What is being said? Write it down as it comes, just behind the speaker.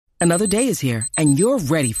Another day is here, and you're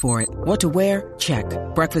ready for it. What to wear? Check.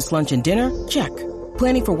 Breakfast, lunch, and dinner? Check.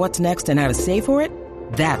 Planning for what's next and how to save for it?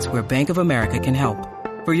 That's where Bank of America can help.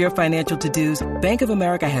 For your financial to-dos, Bank of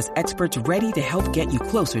America has experts ready to help get you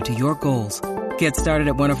closer to your goals. Get started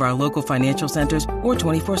at one of our local financial centers or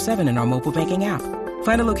 24/7 in our mobile banking app.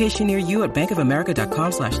 Find a location near you at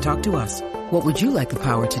bankofamerica.com/talktous. What would you like the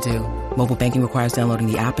power to do? Mobile banking requires downloading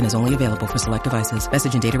the app and is only available for select devices.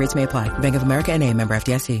 Message and data rates may apply. Bank of America N.A., member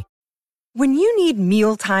FDIC. When you need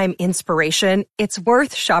mealtime inspiration, it's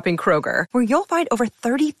worth shopping Kroger, where you'll find over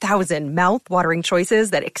 30,000 mouth-watering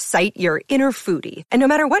choices that excite your inner foodie. And no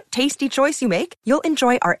matter what tasty choice you make, you'll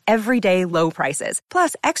enjoy our everyday low prices,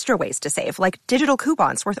 plus extra ways to save, like digital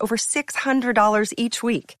coupons worth over $600 each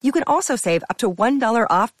week. You can also save up to $1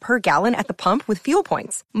 off per gallon at the pump with fuel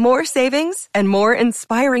points. More savings and more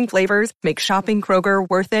inspiring flavors make shopping Kroger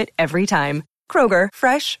worth it every time. Kroger,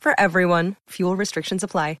 fresh for everyone. Fuel restrictions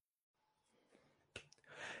apply.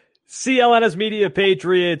 CLNS Media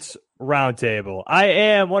Patriots Roundtable. I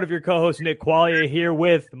am one of your co-hosts, Nick Quaglia, here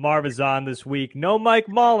with Marv Zahn this week. No Mike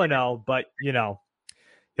Molyneux, but, he'll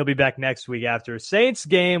be back next week after a Saints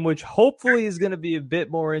game, which hopefully is going to be a bit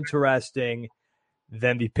more interesting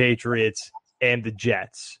than the Patriots and the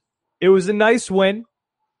Jets. It was a nice win,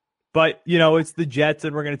 but, it's the Jets,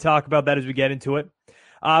 and we're going to talk about that as we get into it.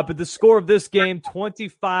 But the score of this game,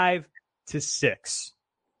 25-6.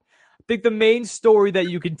 I think the main story that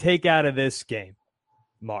you can take out of this game,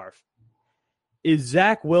 Marv, is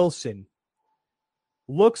Zach Wilson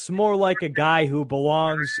looks more like a guy who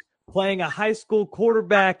belongs playing a high school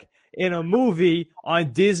quarterback in a movie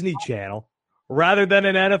on Disney Channel rather than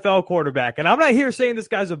an NFL quarterback. And I'm not here saying this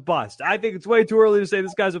guy's a bust. I think it's way too early to say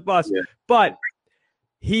this guy's a bust, but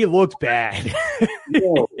he looked bad.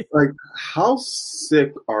 How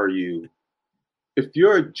sick are you if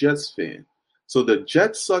you're a Jets fan? So the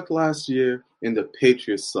Jets sucked last year and the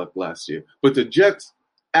Patriots sucked last year. But the Jets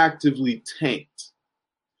actively tanked.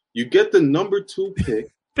 You get the number 2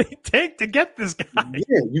 pick. They tanked to get this guy.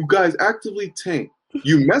 Yeah, you guys actively tanked.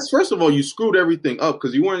 First of all, you screwed everything up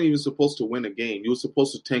because you weren't even supposed to win a game. You were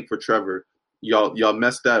supposed to tank for Trevor. Y'all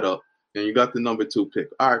messed that up. And you got the number 2 pick.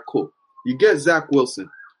 All right, cool. You get Zach Wilson.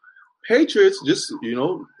 Patriots just,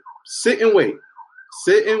 sit and wait.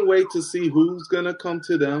 Sit and wait to see who's going to come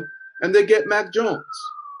to them. And they get Mac Jones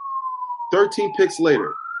 13 picks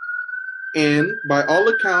later. And by all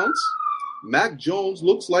accounts, Mac Jones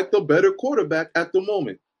looks like the better quarterback at the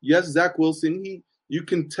moment. Yes, Zach Wilson, you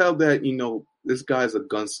can tell that, this guy's a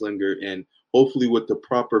gunslinger, and hopefully with the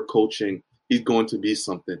proper coaching, he's going to be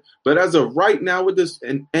something. But as of right now with this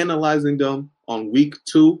and analyzing them on week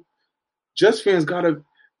 2, Jets fans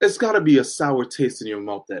it's gotta be a sour taste in your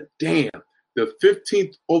mouth that, damn, the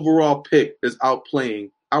 15th overall pick is outplaying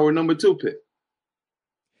our number 2 pick.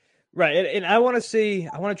 Right. And I want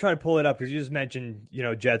to try to pull it up because you just mentioned,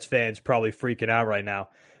 Jets fans probably freaking out right now.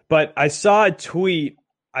 But I saw a tweet.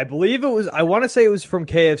 I want to say it was from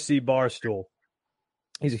KFC Barstool.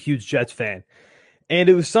 He's a huge Jets fan. And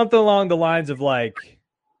it was something along the lines of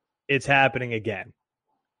it's happening again.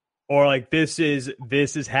 Or this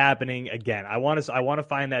is happening again. I want to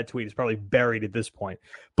find that tweet. It's probably buried at this point.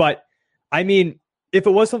 But I mean, if it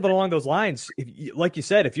was something along those lines, like you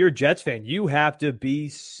said, if you're a Jets fan, you have to be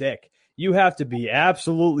sick. You have to be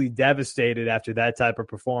absolutely devastated after that type of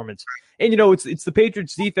performance. And, it's the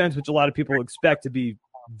Patriots defense, which a lot of people expect to be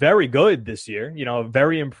very good this year.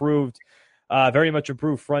 Very much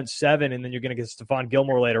improved front seven. And then you're going to get Stephon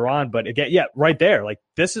Gilmore later on. But again, right there,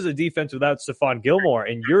 this is a defense without Stephon Gilmore,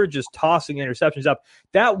 and you're just tossing interceptions up.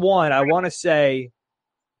 That one, I want to say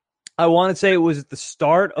it was at the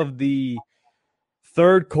start of the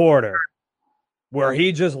third quarter where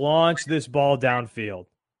he just launched this ball downfield.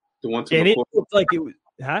 The one to and McCourty. It looked like it was,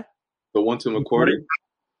 huh? The one to McCourty?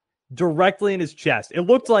 Directly in his chest. It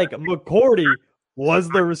looked like McCourty was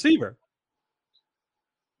the receiver.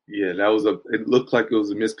 Yeah, it looked like it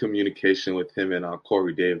was a miscommunication with him and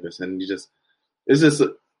Corey Davis. And it's just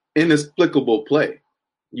an inexplicable play.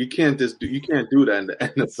 You can't do that in the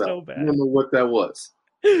NFL. So bad. I don't know what that was.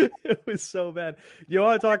 It was so bad. You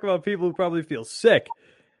want to talk about people who probably feel sick?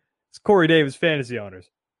 It's Corey Davis fantasy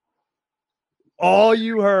owners. All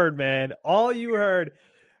you heard,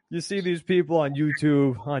 you see these people on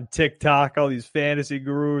YouTube, on TikTok, all these fantasy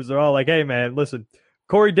gurus. They're all like, hey, man, listen,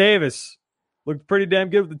 Corey Davis looked pretty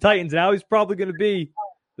damn good with the Titans. Now he's probably going to be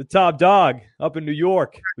the top dog up in New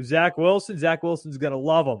York with Zach Wilson. Zach Wilson's going to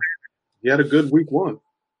love him. He had a good week 1.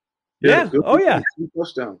 Yeah. Oh, yeah. 2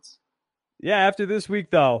 touchdowns. Yeah, after this week,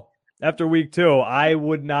 though, after week 2, I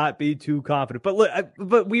would not be too confident. But look,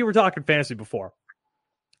 but we were talking fantasy before.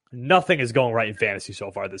 Nothing is going right in fantasy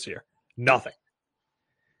so far this year. Nothing.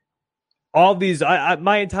 All these,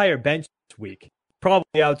 my entire bench this week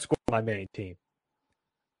probably outscored my main team.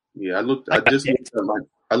 Yeah, I looked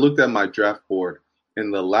at my draft board,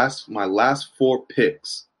 and my last 4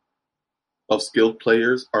 picks of skilled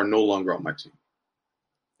players are no longer on my team.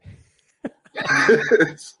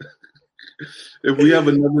 If we have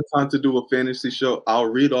another time to do a fantasy show, I'll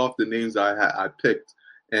read off the names I picked,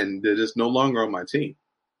 and they're just no longer on my team.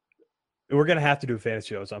 We're going to have to do a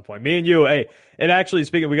fantasy show at some point. Me and you, hey. And actually,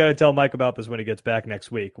 speaking, we got to tell Mike about this when he gets back next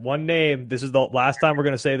week. One name, this is the last time we're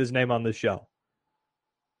going to say this name on this show,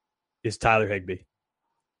 is Tyler Higbee.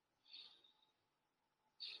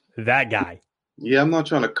 That guy. Yeah, I'm not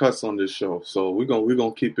trying to cuss on this show, so we're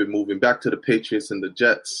gonna keep it moving. Back to the Patriots and the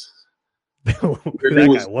Jets.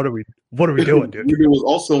 What are we doing, dude? There was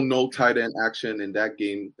also no tight end action in that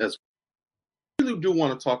game. I really do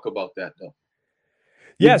want to talk about that, though.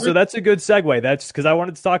 Yeah, so that's a good segue. That's because I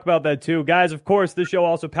wanted to talk about that too. Guys, of course, this show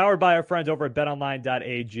also powered by our friends over at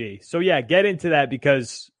betonline.ag. So yeah, get into that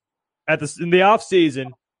because in the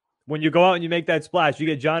offseason, when you go out and you make that splash, you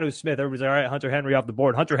get Jonnu Smith. Everybody's like, all right, Hunter Henry off the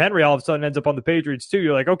board. Hunter Henry all of a sudden ends up on the Patriots too.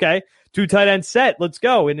 You're like, okay, 2 tight ends set. Let's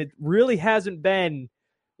go. And it really hasn't been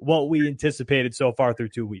what we anticipated so far through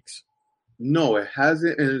 2 weeks. No, it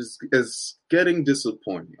hasn't. And it's getting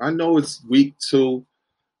disappointing. I know it's week 2,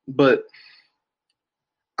 but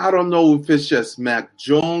I don't know if it's just Mac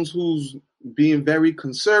Jones who's being very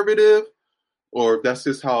conservative, or if that's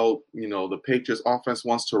just how, the Patriots offense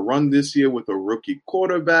wants to run this year with a rookie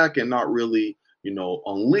quarterback and not really,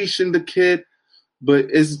 unleashing the kid. But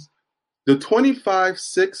is the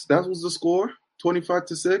 25-6, that was the score?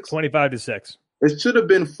 25-6? 25-6. It should have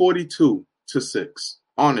been 42-6,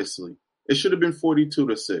 honestly. It should have been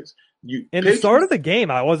 42-6. The start of the game,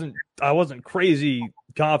 I wasn't crazy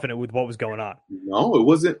confident with what was going on. No, it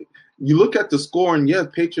wasn't. You look at the score, and yeah,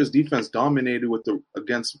 Patriots defense dominated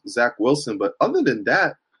against Zach Wilson, but other than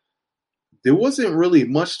that, there wasn't really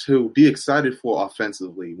much to be excited for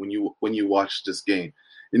offensively when you watch this game.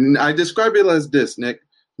 And I describe it as this, Nick.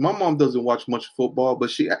 My mom doesn't watch much football, but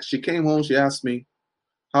she came home, she asked me,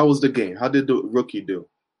 "How was the game? How did the rookie do?"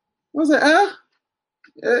 I was like,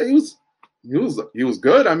 yeah, he was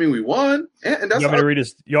good. I mean, we won. And that's you want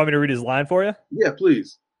me to read his line for you? Yeah,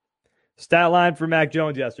 please. Stat line for Mac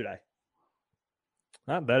Jones yesterday.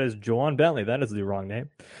 That is Juwan Bentley. That is the wrong name.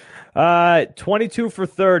 22 for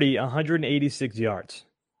 30, 186 yards.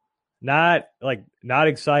 Not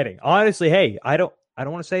exciting. Honestly, hey, I don't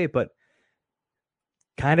want to say it, but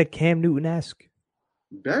kind of Cam Newton-esque.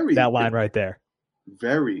 Very. That line right there.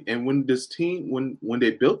 Very. And when this team, when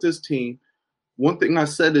they built this team, one thing I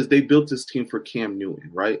said is they built this team for Cam Newton,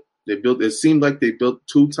 right? It seemed like they built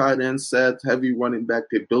 2 tight end sets, heavy running back.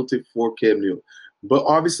 They built it for Cam Newton. But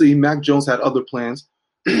obviously, Mac Jones had other plans.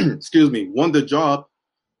 Won the job.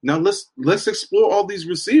 Now let's explore all these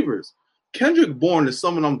receivers. Kendrick Bourne is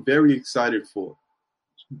someone I'm very excited for.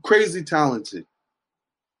 Crazy talented.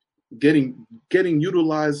 Getting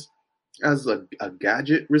utilized as a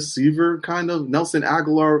gadget receiver, kind of. Nelson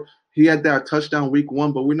Aguilar, he had that touchdown week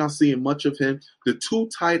 1, but we're not seeing much of him. The 2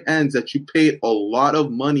 tight ends that you paid a lot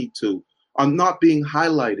of money to are not being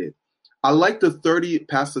highlighted. I like the 30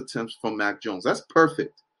 pass attempts from Mac Jones. That's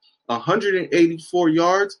perfect. 184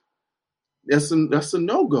 yards, that's a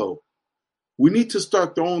no-go. We need to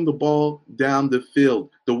start throwing the ball down the field.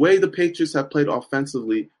 The way the Patriots have played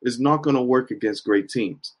offensively is not going to work against great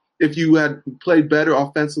teams. If you had played better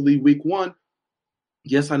offensively week 1,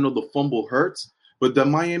 yes, I know the fumble hurts, but the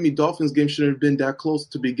Miami Dolphins game shouldn't have been that close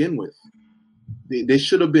to begin with. They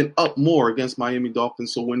should have been up more against Miami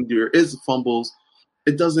Dolphins, so when there is fumbles,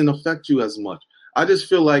 it doesn't affect you as much. I just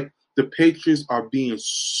feel like the Patriots are being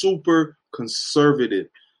super conservative.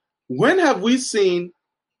 When have we seen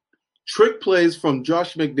trick plays from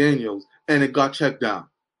Josh McDaniels and it got checked down?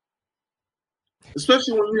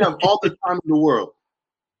 Especially when you have all the time in the world.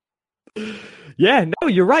 Yeah, no,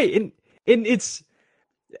 you're right. And it's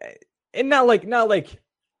not like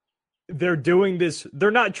they're doing this.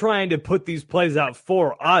 They're not trying to put these plays out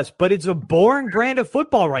for us, but it's a boring brand of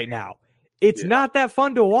football right now. It's not that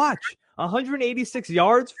fun to watch. 186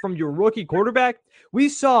 yards from your rookie quarterback. We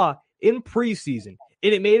saw in preseason,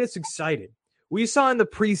 and it made us excited. We saw in the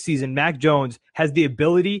preseason, Mac Jones has the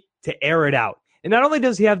ability to air it out. And not only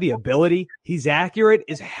does he have the ability, he's accurate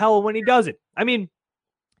as hell when he does it. I mean,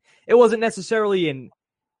 it wasn't necessarily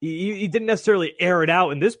he didn't necessarily air it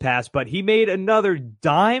out in this pass, but he made another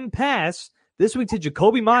dime pass this week to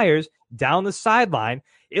Jacoby Myers down the sideline.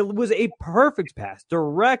 It was a perfect pass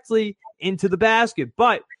directly into the basket.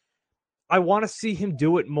 But I want to see him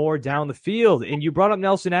do it more down the field. And you brought up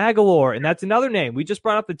Nelson Aguilar, and that's another name. We just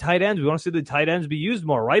brought up the tight ends. We want to see the tight ends be used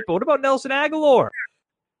more, right? But what about Nelson Aguilar?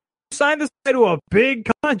 You signed this guy to a big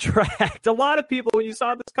contract. A lot of people, when you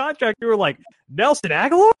saw this contract, you were like, Nelson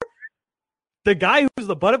Aguilar? The guy who was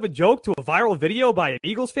the butt of a joke to a viral video by an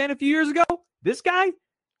Eagles fan a few years ago? This guy?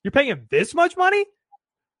 You're paying him this much money?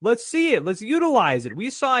 Let's see it. Let's utilize it. We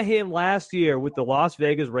saw him last year with the Las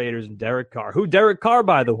Vegas Raiders and Derek Carr,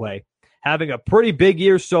 by the way, having a pretty big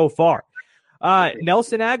year so far.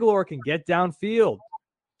 Nelson Aguilar can get downfield.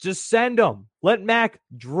 Just send him. Let Mac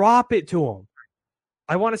drop it to him.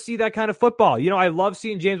 I want to see that kind of football. You know, I love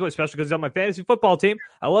seeing James White, especially because he's on my fantasy football team.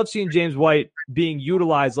 I love seeing James White being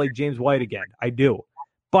utilized like James White again. I do.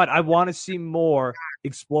 But I want to see more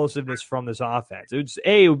explosiveness from this offense.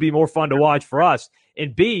 It would be more fun to watch for us.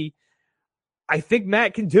 And B, I think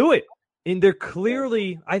Matt can do it. And they're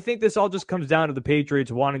clearly, I think this all just comes down to the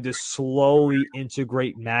Patriots wanting to slowly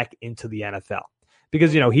integrate Mac into the NFL.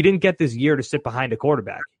 Because, you know, he didn't get this year to sit behind a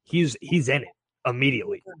quarterback. He's in it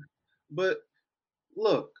immediately. But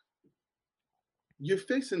look, you're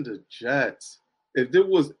facing the Jets. If there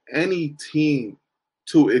was any team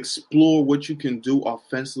to explore what you can do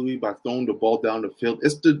offensively by throwing the ball down the field,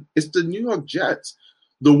 it's the New York Jets.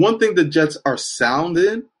 The one thing the Jets are sound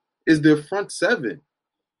in is their front seven.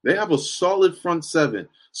 They have a solid front seven.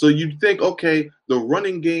 So you think, okay, the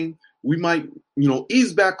running game, we might,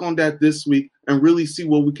 ease back on that this week and really see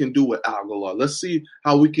what we can do with Aguilar. Let's see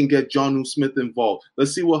how we can get Jonnu Smith involved.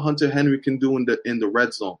 Let's see what Hunter Henry can do in the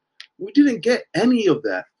red zone. We didn't get any of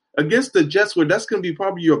that against the Jets, where that's going to be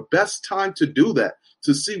probably your best time to do that,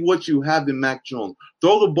 to see what you have in Mac Jones.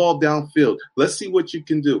 Throw the ball downfield. Let's see what you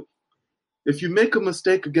can do. If you make a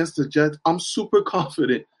mistake against the Jets, I'm super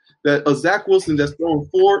confident that a Zach Wilson that's throwing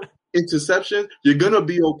 4 interceptions, you're going to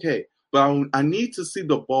be okay. But I need to see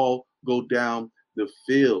the ball go down the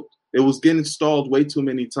field. It was getting stalled way too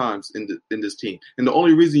many times in this team. And the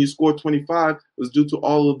only reason you scored 25 was due to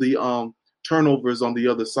all of the turnovers on the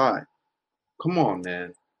other side. Come on,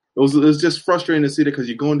 man. It was just frustrating to see that because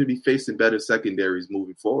you're going to be facing better secondaries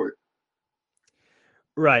moving forward.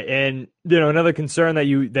 Right. And, another concern that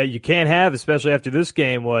you can't have, especially after this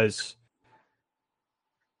game, was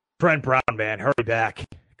Brent Brown, man, hurry back.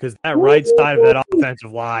 Because that right side of that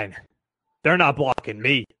offensive line, they're not blocking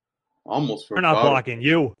me. Almost forgot. They're not blocking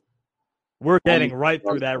you. We're getting right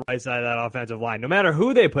through that right side of that offensive line, no matter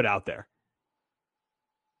who they put out there.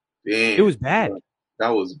 Damn. It was bad. That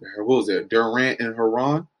was, what was it, Durant and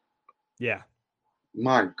Haran? Yeah.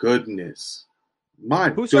 My goodness.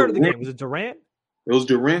 Who started the game? Was it Durant? It was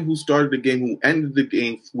Durant who started the game, who ended the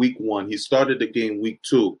game week 1. He started the game week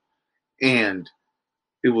 2. And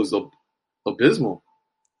it was abysmal.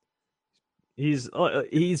 He's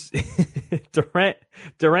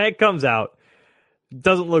Durant comes out,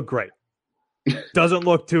 doesn't look great. Doesn't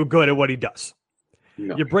look too good at what he does.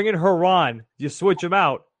 No. You bring in Haran, you switch him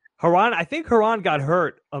out. I think Haran got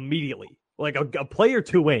hurt immediately, like a play or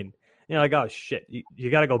two in. Like, oh shit,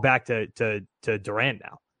 you got to go back to Durant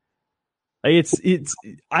now.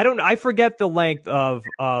 I forget the length of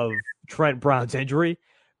Trent Brown's injury,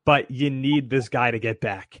 but you need this guy to get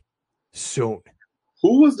back soon.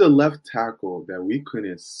 Who was the left tackle that we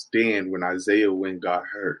couldn't stand when Isaiah Wynn got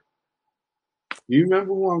hurt? You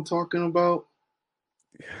remember who I'm talking about?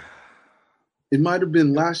 It might have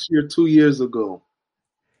been last year, 2 years ago.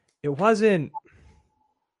 It wasn't.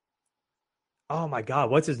 Oh my God,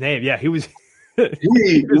 what's his name? Yeah, he was.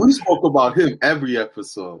 We spoke about him every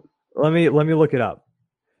episode. Let me look it up.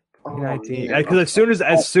 2019. Because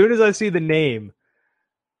as soon as I see the name,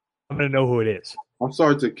 I'm gonna know who it is. I'm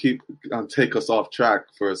sorry to take us off track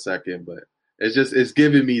for a second, but it's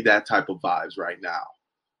giving me that type of vibes right now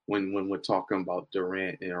when we're talking about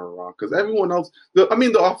Durant and Haran, because everyone else, the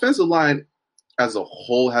offensive line as a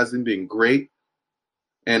whole hasn't been great,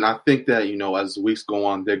 and I think that as weeks go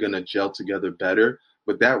on, they're gonna gel together better.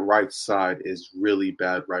 But that right side is really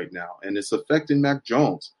bad right now, and it's affecting Mac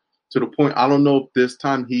Jones to the point I don't know if this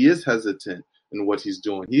time he is hesitant in what he's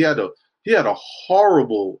doing. He had a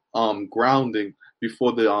horrible grounding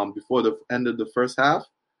before the end of the first half.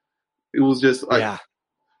 It was just like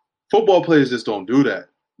football players just don't do that.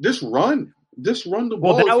 Just run the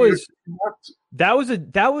ball. Well, that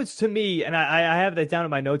was to me, and I have that down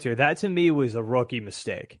in my notes here. That to me was a rookie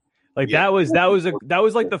mistake. Like that was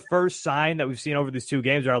like the first sign that we've seen over these 2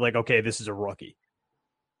 games where I'm like, okay, this is a rookie.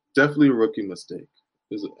 Definitely a rookie mistake.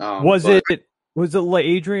 Was it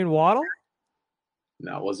Adrian Waddle?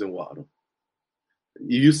 No, it wasn't Waddle.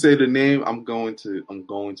 You say the name, I'm going to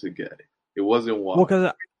get it. It wasn't Waddle. Well,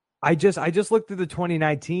 because I just looked through the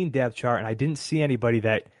 2019 depth chart and I didn't see anybody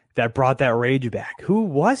that that brought that rage back. Who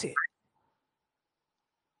was it?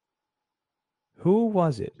 Who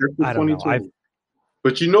was it? I don't know.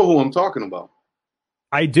 But you know who I'm talking about.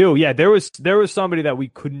 I do. Yeah, there was somebody that we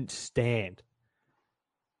couldn't stand.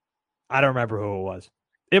 I don't remember who it was.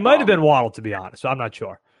 It might have been Waddle, to be honest. I'm not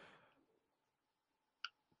sure.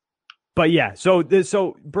 But yeah, so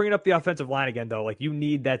bringing up the offensive line again, though, like you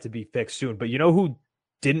need that to be fixed soon. But you know who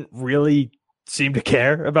didn't really seem to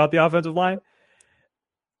care about the offensive line?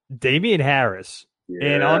 Damian Harris.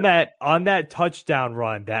 Yeah. And on that touchdown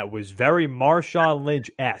run, that was very Marshawn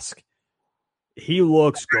Lynch-esque. He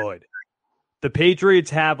looks good. The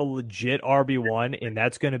Patriots have a legit RB1, and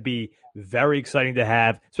that's going to be very exciting to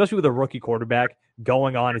have, especially with a rookie quarterback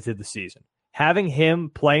going on into the season. Having him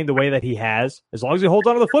playing the way that he has, as long as he holds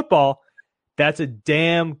on to the football, that's a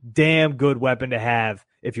damn good weapon to have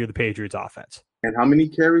if you're the Patriots offense. And how many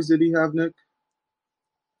carries did he have, Nick?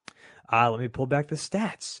 Let me pull back the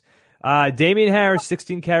stats. Damian Harris,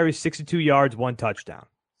 16 carries, 62 yards, 1 touchdown.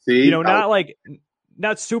 See,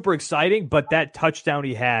 not super exciting, but that touchdown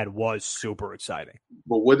he had was super exciting.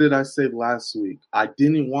 But what did I say last week? I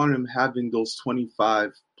didn't want him having those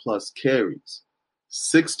 25-plus carries.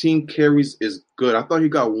 16 carries is good. I thought he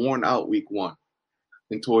got worn out week 1.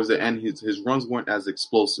 And towards the end, his runs weren't as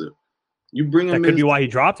explosive. You bring him in. That could be why he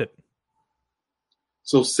dropped it.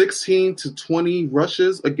 So 16 to 20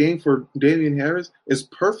 rushes a game for Damian Harris is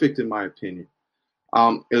perfect in my opinion.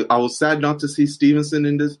 I was sad not to see Stevenson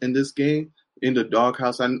in this game in the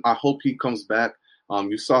doghouse. I hope he comes back.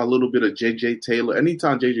 You saw a little bit of J.J. Taylor.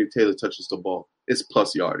 Anytime J.J. Taylor touches the ball, it's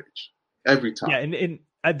plus yardage every time. Yeah, and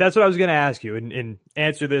that's what I was going to ask you, and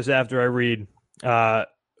answer this after I read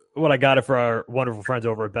what I got it for our wonderful friends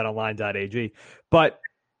over at betonline.ag. But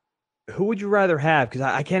who would you rather have? Because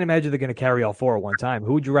I can't imagine they're going to carry all 4 at one time.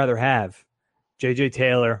 Who would you rather have, J.J.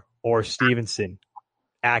 Taylor or Stevenson,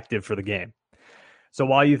 active for the game? So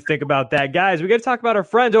while you think about that, guys, we got to talk about our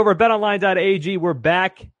friends over at betonline.ag. We're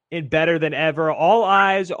back and better than ever. All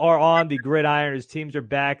eyes are on the gridiron as teams are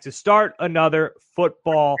back to start another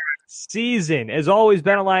football season. As always,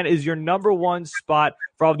 BetOnline is your number one spot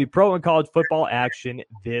for all the pro and college football action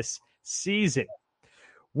this season.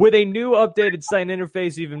 With a new updated site and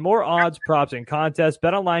interface, even more odds, props, and contests,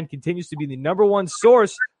 BetOnline continues to be the number one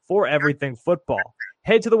source for everything football.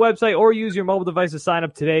 Head to the website or use your mobile device to sign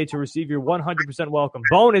up today to receive your 100% welcome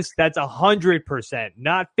bonus. That's 100%,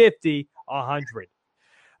 not 50, 100.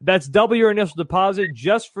 That's double your initial deposit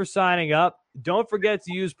just for signing up. Don't forget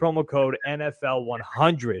to use promo code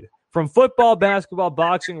NFL100. From football, basketball,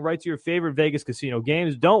 boxing, right to your favorite Vegas casino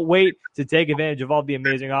games, don't wait to take advantage of all the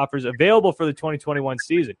amazing offers available for the 2021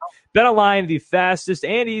 season. BetOnline, the fastest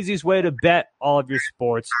and easiest way to bet all of your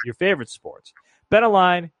sports, your favorite sports.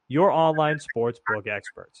 BetOnline, your online sports book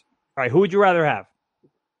experts. All right, who would you rather have,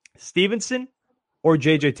 Stevenson or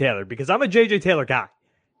J.J. Taylor? Because I'm a J.J. Taylor guy,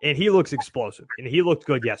 and he looks explosive, and he looked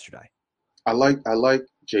good yesterday. I like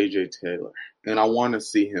J.J. Taylor, and I want to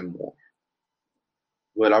see him more.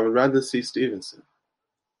 But I would rather see Stevenson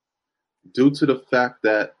due to the fact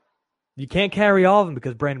that you can't carry all of them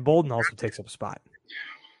because Brandon Bolden also takes up a spot.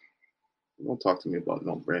 Don't talk to me about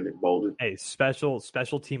no Brandon Bolden. Hey, special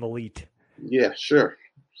team elite. Yeah, sure.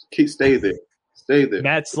 Stay there. Stay there.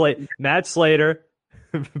 Matt Slater,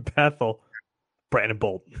 Bethel, Brandon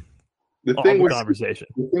Bolden. The thing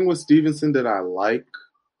with Stevenson that I like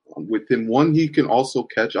with him, one, he can also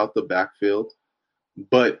catch out the backfield,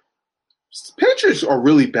 but Patriots are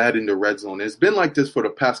really bad in the red zone. It's been like this for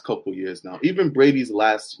the past couple years now. Even Brady's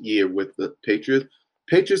last year with the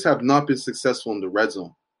Patriots have not been successful in the red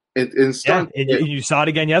zone. And you saw it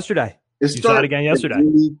again yesterday.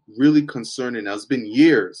 Really, really concerning now. It's been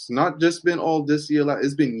years, not just been all this year.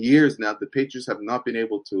 It's been years now. The Patriots have not been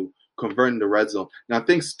able to convert in the red zone. Now, I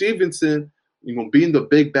think Stevenson, being the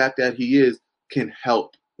big back that he is, can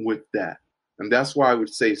help with that. And that's why I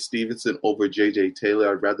would say Stevenson over J.J. Taylor.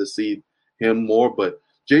 I'd rather see him more, but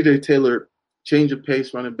J.J. Taylor, change of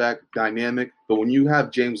pace, running back, dynamic. But when you have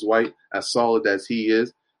James White as solid as he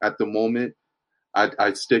is at the moment,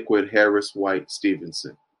 I'd stick with Harris, White,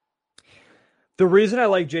 Stevenson. The reason I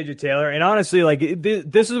like J.J. Taylor, and honestly,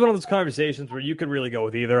 this is one of those conversations where you could really go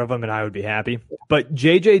with either of them, and I would be happy. But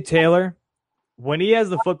J.J. Taylor, when he has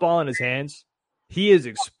the football in his hands, he is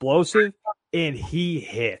explosive and he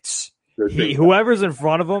hits. Whoever's in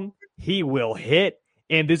front of him, he will hit.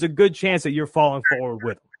 And there's a good chance that you're falling forward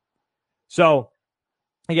with them. So,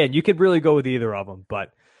 again, you could really go with either of them.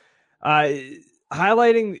 But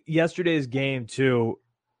highlighting yesterday's game, too,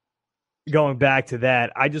 going back to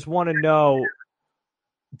that, I just want to know,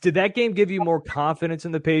 did that game give you more confidence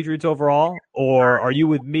in the Patriots overall? Or are you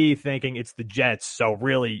with me thinking it's the Jets, so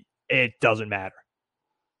really it doesn't matter.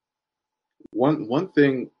 One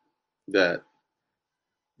thing that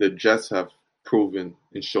the Jets have proven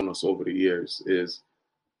and shown us over the years is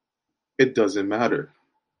it doesn't matter.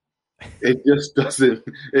 It just doesn't.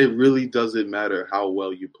 It really doesn't matter how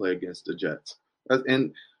well you play against the Jets,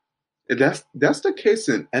 and that's the case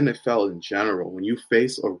in NFL in general. When you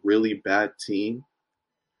face a really bad team,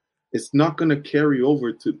 it's not going to carry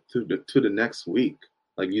over to the next week.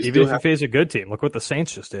 Like you even still if you face a good team, look what the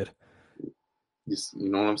Saints just did. You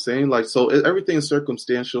know what I'm saying? Like, so everything is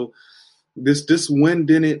circumstantial. This win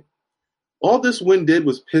didn't. All this win did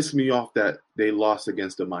was piss me off that they lost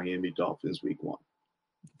against the Miami Dolphins week 1.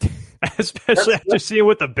 Especially after seeing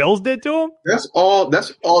what the Bills did to them. That's all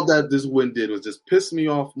that this win did was just piss me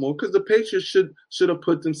off more because the Patriots should have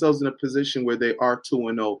put themselves in a position where they are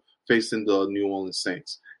 2-0 facing the New Orleans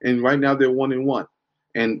Saints, and right now they're 1-1.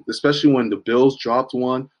 And especially when the Bills dropped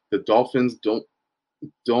one, the Dolphins don't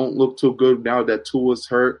look too good now that Tua's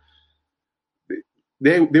hurt.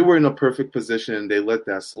 They were in a perfect position and they let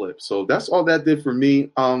that slip. So that's all that did for me.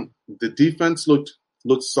 The defense looked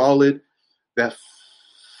solid. That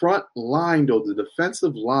front line though, the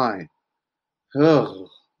defensive line, the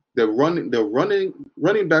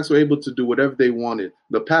running backs were able to do whatever they wanted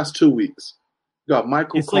the past 2 weeks. You got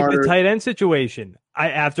Michael Carter. It's like the tight end situation.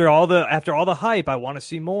 After all the hype, I want to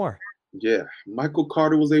see more. Yeah, Michael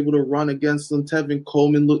Carter was able to run against them. Tevin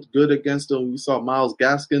Coleman looked good against them. We saw Myles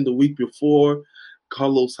Gaskin the week before.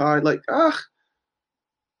 Carlos Hyde,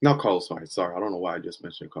 not Carlos Hyde. Sorry, I don't know why I just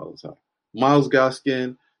mentioned Carlos Hyde. Myles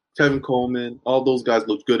Gaskin, Tevin Coleman, all those guys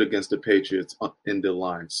looked good against the Patriots in the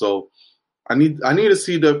line. So I need to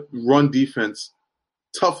see the run defense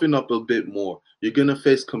toughen up a bit more. You're gonna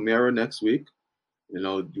face Kamara next week. You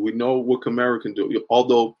know, we know what Kamara can do.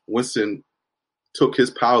 Although Winston took his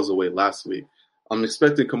powers away last week, I'm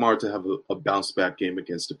expecting Kamara to have a bounce back game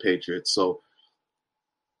against the Patriots. So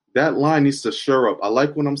that line needs to shore up. I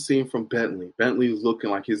like what I'm seeing from Bentley. Bentley's looking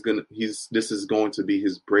like this is going to be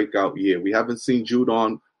his breakout year. We haven't seen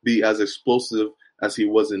Judon be as explosive as he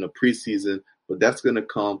was in the preseason, but that's going to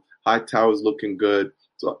come. Hightower's looking good.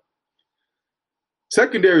 So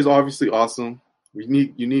secondary is obviously awesome. You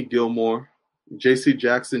need Gilmore. J.C.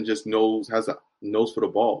 Jackson just has a nose for the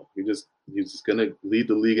ball. He's just going to lead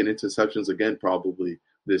the league in interceptions again probably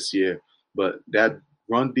this year. But that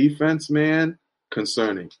run defense, man,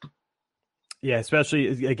 concerning. Yeah,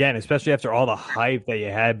 especially after all the hype that you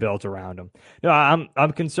had built around them. No,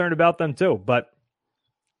 I'm concerned about them too. But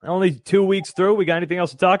only 2 weeks through, we got anything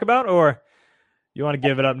else to talk about, or you want to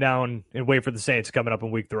give it up now and wait for the Saints coming up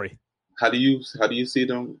in week 3? How do you see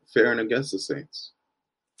them faring against the Saints?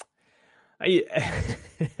 We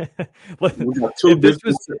got two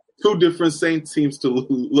different Saints teams to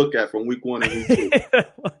look at from week 1 and week 2.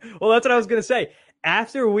 Well, that's what I was going to say.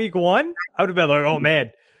 After week 1, I would have been like, oh,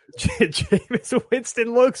 man, Jameis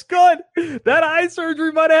Winston looks good. That eye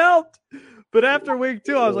surgery might have helped. But after week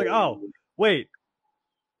 2, I was like, oh, wait,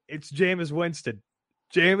 it's Jameis Winston.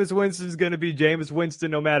 Jameis Winston is going to be Jameis Winston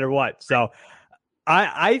no matter what. So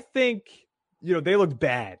I think, they looked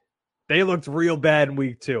bad. They looked real bad in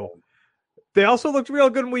week 2. They also looked real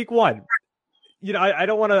good in week 1. I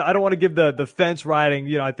don't want to give the fence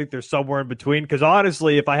riding. I think they're somewhere in between because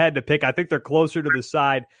honestly, if I had to pick, I think they're closer to the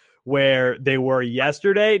side where they were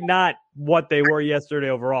yesterday, not what they were yesterday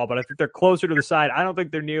overall, but I think they're closer to the side. I don't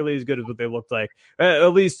think they're nearly as good as what they looked like. At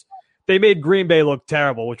least they made Green Bay look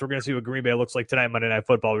terrible, which we're going to see what Green Bay looks like tonight, Monday Night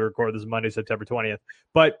Football. We record this Monday, September 20th.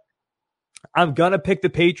 But I'm going to pick the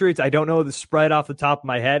Patriots. I don't know the spread off the top of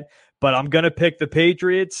my head, but I'm going to pick the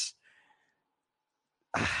Patriots.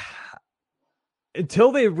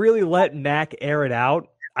 Until they really let Mac air it out,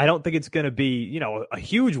 I don't think it's going to be, a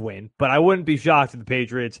huge win, but I wouldn't be shocked if the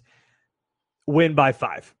Patriots win by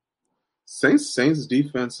 5. Saints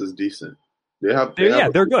defense is decent. They're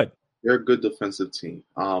good. They're a good defensive team.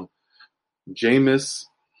 Jameis,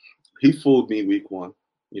 he fooled me week 1.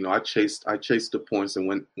 I chased the points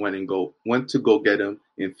and went to go get him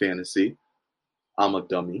in fantasy. I'm a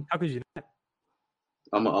dummy. How could you not?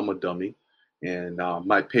 I'm a dummy. And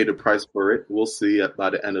might pay the price for it. We'll see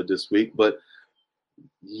by the end of this week. But,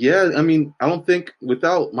 yeah, I mean, I don't think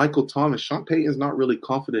without Michael Thomas, Sean Payton's not really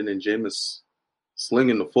confident in Jameis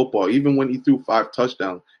slinging the football. Even when he threw 5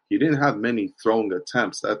 touchdowns, he didn't have many throwing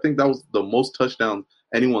attempts. I think that was the most touchdowns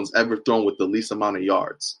anyone's ever thrown with the least amount of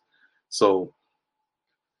yards. So,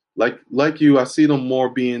 like you, I see them more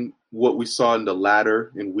being what we saw in the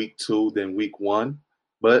latter in week 2 than week 1.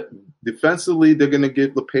 But defensively, they're going to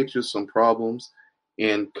give the Patriots some problems,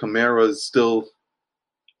 and Kamara is still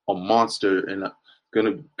a monster and going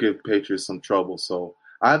to give Patriots some trouble. So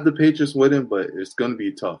I have the Patriots winning, but it's going to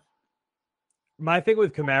be tough. my thing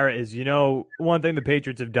with Kamara is, one thing the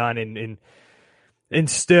Patriots have done and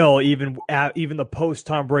still even the post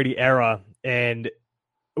Tom Brady era, and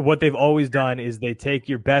what they've always done is they take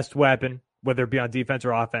your best weapon, whether it be on defense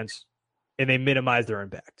or offense, and they minimize their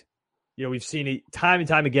impact. We've seen it time and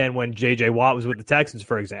time again when J.J. Watt was with the Texans,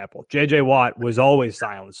 for example. J.J. Watt was always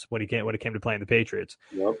silenced when it came to playing the Patriots.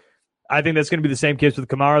 Yep. I think that's going to be the same case with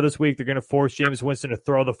Kamara this week. They're going to force Jameis Winston to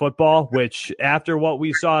throw the football, which after what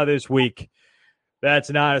we saw this week, that's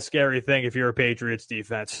not a scary thing if you're a Patriots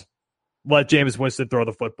defense. Let Jameis Winston throw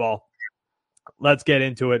the football. Let's get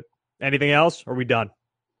into it. Anything else? Or are we done?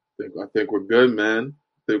 I think we're good, man.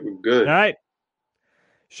 I think we're good. All right.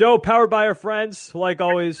 Show powered by our friends, like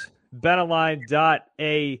always,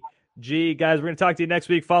 betonline.ag. Guys, we're going to talk to you next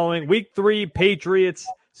week following Week 3, Patriots,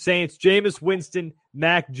 Saints, Jameis Winston,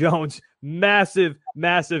 Mac Jones. Massive,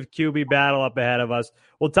 massive QB battle up ahead of us.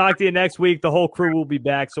 We'll talk to you next week. The whole crew will be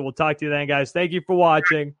back, so we'll talk to you then, guys. Thank you for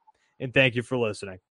watching, and thank you for listening.